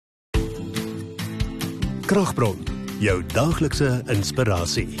Kragbron, jou daglikse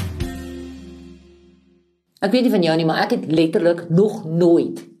inspirasie. Ek weet nie van jou nie, maar ek het letterlik nog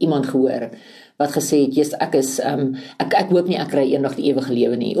nooit iemand gehoor wat gesê het, "Jesus, ek hoop nie ek kry eendag die ewige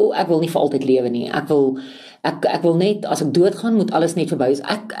lewe nie. Ek wil nie vir altyd lewe nie. Ek wil net, as ek doodgaan, moet alles net verby is."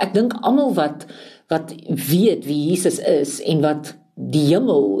 Ek dink almal wat weet wie Jesus is en wat die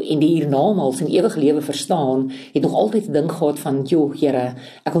hemel en die hiernamaals en ewige lewe verstaan, het nog altyd 'n ding gehad van, "Joh, Here,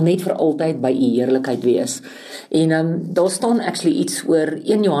 ek wil net vir altyd by u heerlikheid wees." En daar staan actually iets oor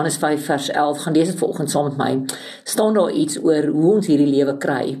 1 Johannes 5 vers 11, gaan lees dit vanoggend saam met my, staan daar iets oor hoe ons hierdie lewe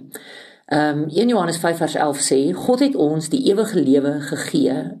kry. 1 Johannes 5 vers 11 sê, God het ons die ewige lewe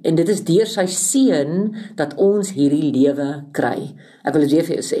gegee, en dit is deur sy Seun dat ons hierdie lewe kry. Ek wil dit weer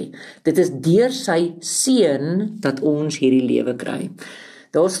vir jou sê, dit is deur sy Seun dat ons hierdie lewe kry.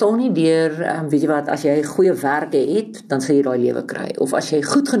 Daar staan nie deur, weet jy wat, as jy goeie werke het, dan sal jy daai lewe kry. Of as jy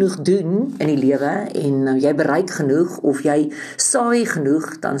goed genoeg doen in die lewe, en jy bereik genoeg, of jy saai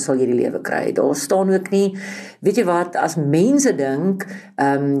genoeg, dan sal jy die lewe kry. Daar staan ook nie, weet jy wat, as mense dink,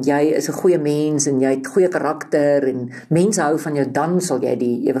 jy is 'n goeie mens, en jy het goeie karakter, en mense hou van jou, dan sal jy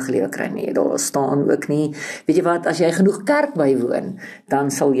die ewige lewe kry nie. Daar staan ook nie, weet jy wat, as jy genoeg kerk bywoon, dan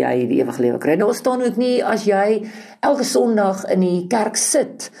sal jy die ewige lewe kry. Daar staan ook nie, as jy elke Sondag in die kerk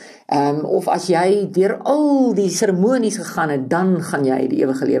sit, of as jy deur al die seremonies gegaan het, dan gaan jy die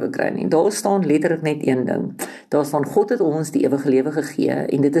ewige lewe kry nie. Daar staan letterlik net een ding. Daar staan, God het ons die ewige lewe gegee,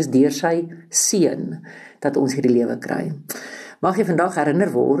 en dit is deur sy Seun dat ons hierdie lewe kry. Mag jy vandag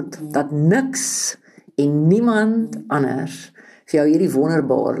herinner word dat niks en niemand anders vir jou hierdie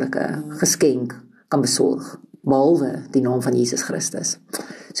wonderbaarlike geskenk kan besorg, behalwe die naam van Jesus Christus.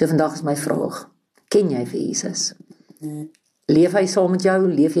 So vandag is my vraag, ken jy vir Jesus? Leef hy saam met jou,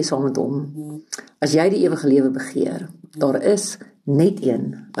 leef jy saam met hom? As jy die ewige lewe begeer, daar is net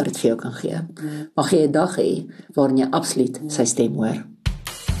een wat dit vir jou kan gee. Mag jy 'n dag hê waarin jy absoluut sy stem hoor.